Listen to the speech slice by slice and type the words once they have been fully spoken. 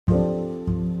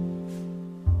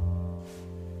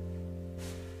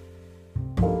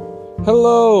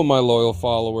Hello, my loyal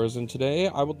followers, and today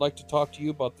I would like to talk to you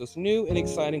about this new and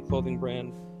exciting clothing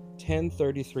brand,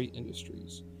 1033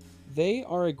 Industries. They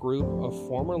are a group of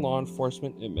former law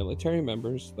enforcement and military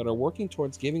members that are working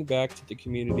towards giving back to the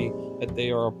community that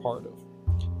they are a part of.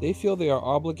 They feel they are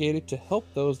obligated to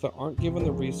help those that aren't given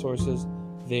the resources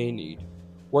they need.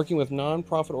 Working with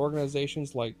nonprofit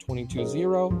organizations like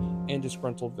 220 and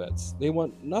Disgruntled Vets, they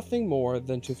want nothing more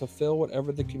than to fulfill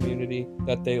whatever the community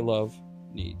that they love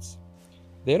needs.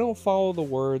 They don't follow the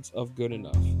words of good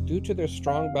enough. Due to their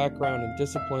strong background and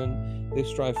discipline, they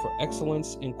strive for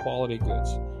excellence in quality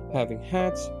goods, having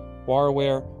hats,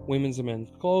 barware, women's and men's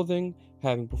clothing,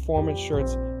 having performance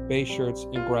shirts, base shirts,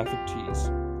 and graphic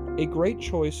tees. A great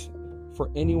choice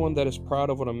for anyone that is proud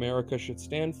of what America should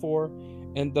stand for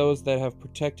and those that have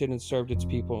protected and served its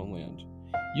people and land.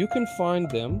 You can find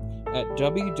them at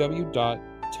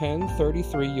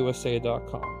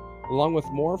www.1033usa.com. along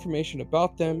with more information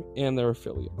about them and their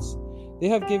affiliates. They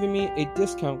have given me a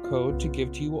discount code to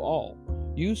give to you all.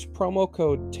 Use promo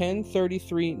code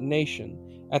 1033NATION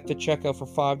at the checkout for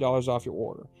 $5 off your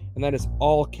order. And that is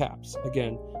all caps.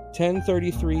 Again,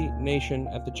 1033NATION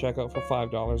at the checkout for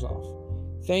 $5 off.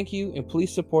 Thank you, and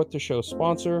please support the show's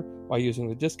sponsor by using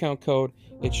the discount code.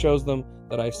 It shows them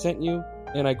that I sent you,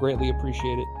 and I greatly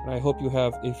appreciate it, and I hope you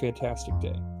have a fantastic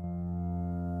day.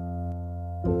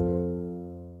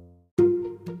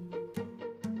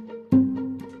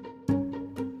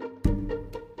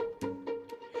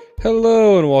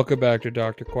 Hello and welcome back to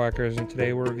Dr. Quackers, and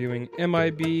today we're reviewing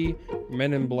MIB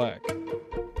Men in Black,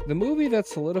 the movie that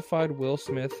solidified Will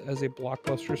Smith as a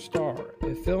blockbuster star,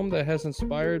 a film that has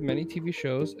inspired many TV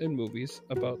shows and movies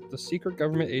about the secret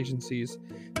government agencies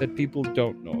that people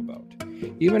don't know about,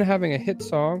 even having a hit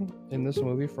song in this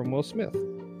movie from Will Smith.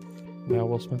 Now,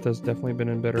 Will Smith has definitely been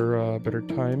in better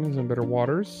times and better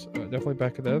waters, definitely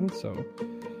back then, so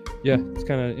yeah, it's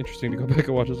kind of interesting to go back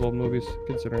and watch his old movies,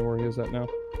 considering where he is at now.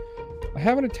 I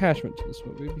have an attachment to this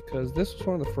movie because this was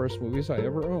one of the first movies I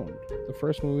ever owned. The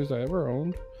first movies I ever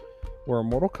owned were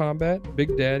Mortal Kombat,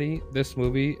 Big Daddy, this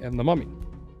movie, and The Mummy.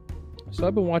 So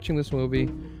I've been watching this movie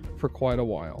for quite a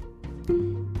while.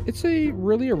 It's a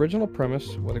really original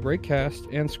premise with a great cast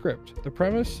and script. The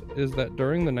premise is that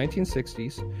during the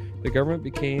 1960s, the government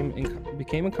became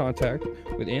in contact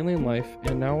with alien life,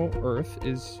 and now Earth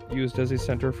is used as a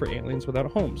center for aliens without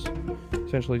homes.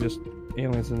 Essentially just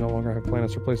aliens that no longer have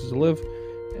planets or places to live,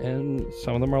 and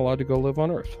some of them are allowed to go live on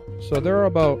Earth. So there are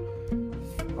about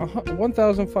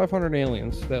 1,500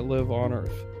 aliens that live on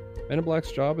Earth. Men in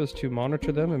Black's job is to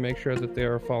monitor them and make sure that they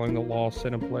are following the laws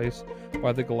set in place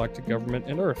by the galactic government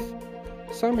and Earth.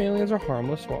 Some aliens are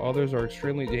harmless, while others are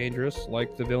extremely dangerous,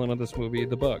 like the villain of this movie,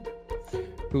 the Bug,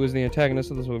 who is the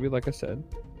antagonist of this movie, like I said.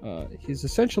 He's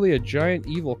essentially a giant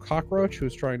evil cockroach who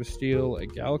is trying to steal a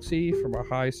galaxy from a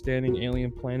high-standing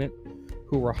alien planet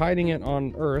who were hiding it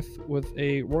on Earth with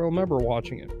a royal member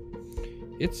watching it.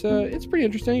 It's pretty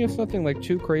interesting. It's nothing like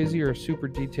too crazy or super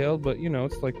detailed, but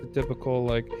it's like the typical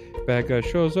bad guy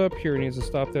shows up here and needs to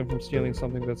stop them from stealing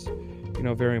something that's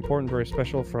very important, very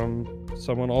special from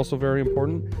someone also very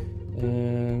important,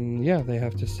 and yeah, they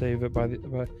have to save it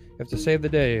have to save the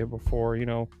day before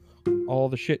all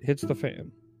the shit hits the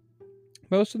fan.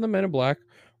 Most of the Men in Black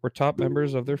were top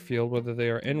members of their field, whether they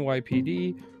are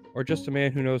NYPD or just a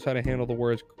man who knows how to handle the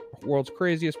world's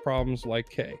craziest problems like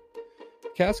K. The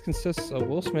cast consists of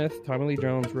Will Smith, Tommy Lee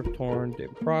Jones, Rip Torn,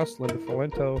 David Cross, Linda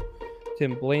Fiorentino,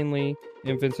 Tim Blaney,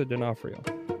 and Vincent D'Onofrio.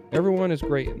 Everyone is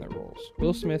great in their roles.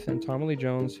 Will Smith and Tommy Lee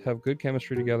Jones have good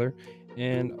chemistry together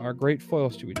and are great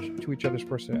foils to each other's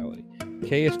personality.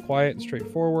 K is quiet and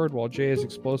straightforward, while Jay is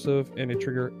explosive and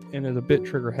is a bit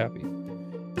trigger happy.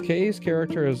 K's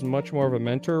character is much more of a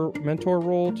mentor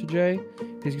role to Jay.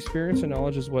 His experience and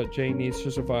knowledge is what Jay needs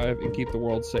to survive and keep the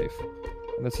world safe.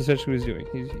 And that's essentially what he's doing.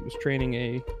 He was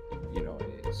training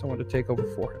someone to take over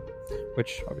for him,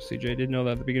 which obviously Jay didn't know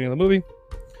that at the beginning of the movie,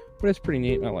 but it's pretty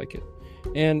neat and I like it.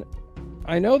 And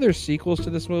I know there's sequels to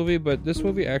this movie, but this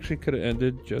movie actually could have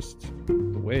ended just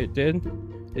the way it did.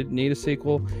 It didn't need a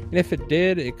sequel, and if it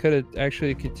did, it could have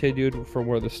actually continued from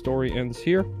where the story ends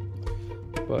here,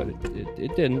 but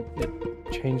it didn't. It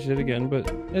changed it again, but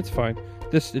it's fine.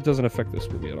 It doesn't affect this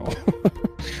movie at all.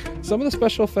 Some of the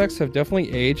special effects have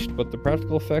definitely aged, but the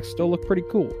practical effects still look pretty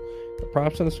cool. The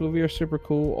props in this movie are super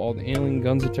cool. All the alien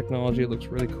guns and technology looks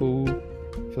really cool. I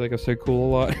feel like I said cool a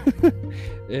lot.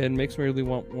 It makes me really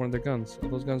want one of their guns.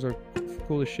 Those guns are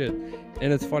cool as shit.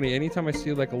 And it's funny, anytime I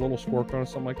see like a little squirt gun or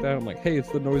something like that, I'm like, hey, it's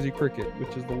the Noisy Cricket,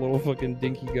 which is the little fucking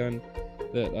dinky gun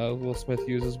that Will Smith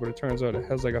uses, but it turns out it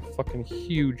has like a fucking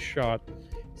huge shot.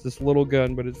 It's this little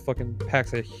gun, but it fucking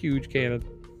packs a huge cannon.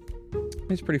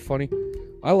 He's pretty funny.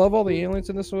 I love all the aliens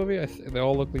in this movie. They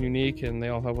all look unique, and they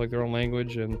all have like their own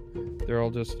language, and they're all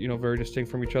just very distinct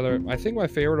from each other. I think my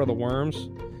favorite are the worms.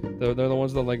 They're the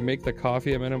ones that like make the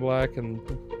coffee at Men in Black, and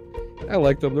I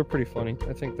like them. They're pretty funny.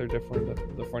 I think they're definitely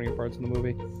the funnier parts in the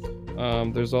movie.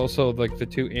 There's also like the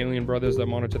two alien brothers that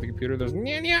monitor the computer. There's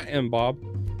Nya and Bob,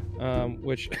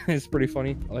 which is pretty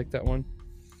funny. I like that one.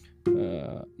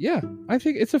 Yeah, I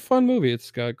think it's a fun movie.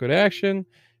 It's got good action.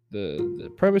 The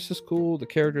premise is cool. The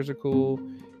characters are cool.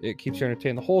 It keeps you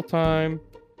entertained the whole time.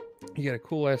 You get a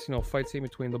cool ass, fight scene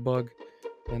between the Bug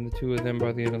and the two of them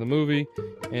by the end of the movie,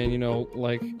 and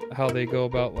like how they go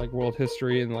about like world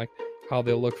history and like how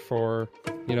they look for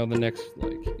the next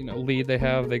lead they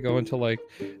have. They go into like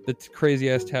the crazy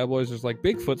ass tabloids. There's like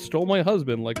Bigfoot stole my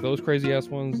husband, like those crazy ass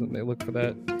ones, and they look for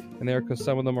that in there because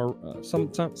some of them are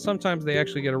sometimes they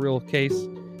actually get a real case,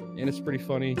 and it's pretty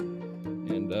funny,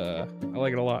 and I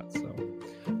like it a lot. So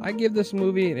I give this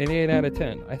movie an 8 out of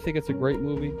 10. I think it's a great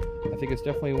movie. I think it's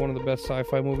definitely one of the best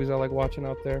sci-fi movies I like watching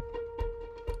out there.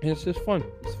 And it's just fun.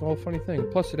 It's a whole funny thing.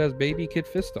 Plus, it has baby Kit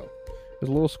Fisto. There's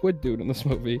a little squid dude in this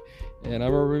movie. And I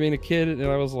remember being a kid, and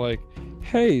I was like,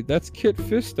 hey, that's Kit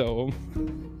Fisto.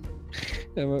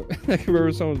 And I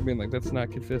remember someone being like, that's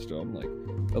not Kit Fisto. I'm like,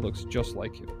 that looks just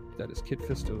like him. That is Kit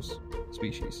Fisto's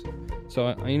species.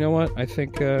 So, you know what? I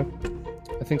think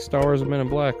Star Wars and Men in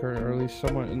Black are at least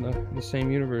somewhat in the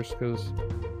same universe, because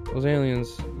those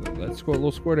aliens, that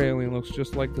little squid alien looks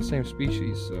just like the same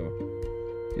species. So,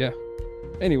 yeah.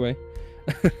 Anyway,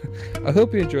 I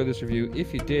hope you enjoyed this review.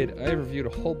 If you did, I reviewed a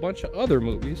whole bunch of other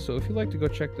movies, so if you'd like to go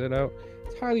check that out,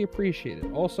 it's highly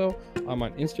appreciated. Also, I'm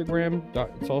on Instagram.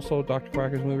 It's also Dr.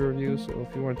 Quacker's Movie Reviews, so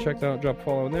if you want to check that out, drop a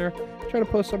follow in there. Try to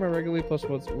post somewhere regularly, post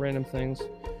about random things,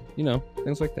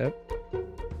 things like that.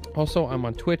 Also, I'm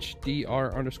on Twitch,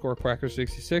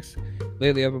 dr_quacker66.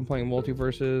 Lately, I've been playing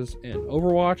Multiverses and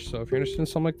Overwatch, so if you're interested in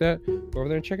something like that, go over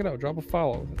there and check it out. Drop a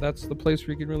follow. That's the place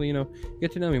where you can really,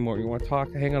 get to know me more. You want to talk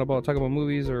about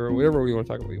movies, or whatever you want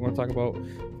to talk about. You want to talk about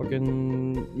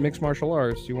fucking mixed martial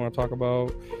arts. You want to talk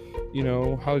about,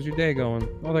 how's your day going?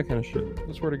 All that kind of shit.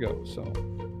 That's where to go. So,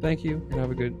 thank you, and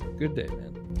have a good day,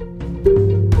 man.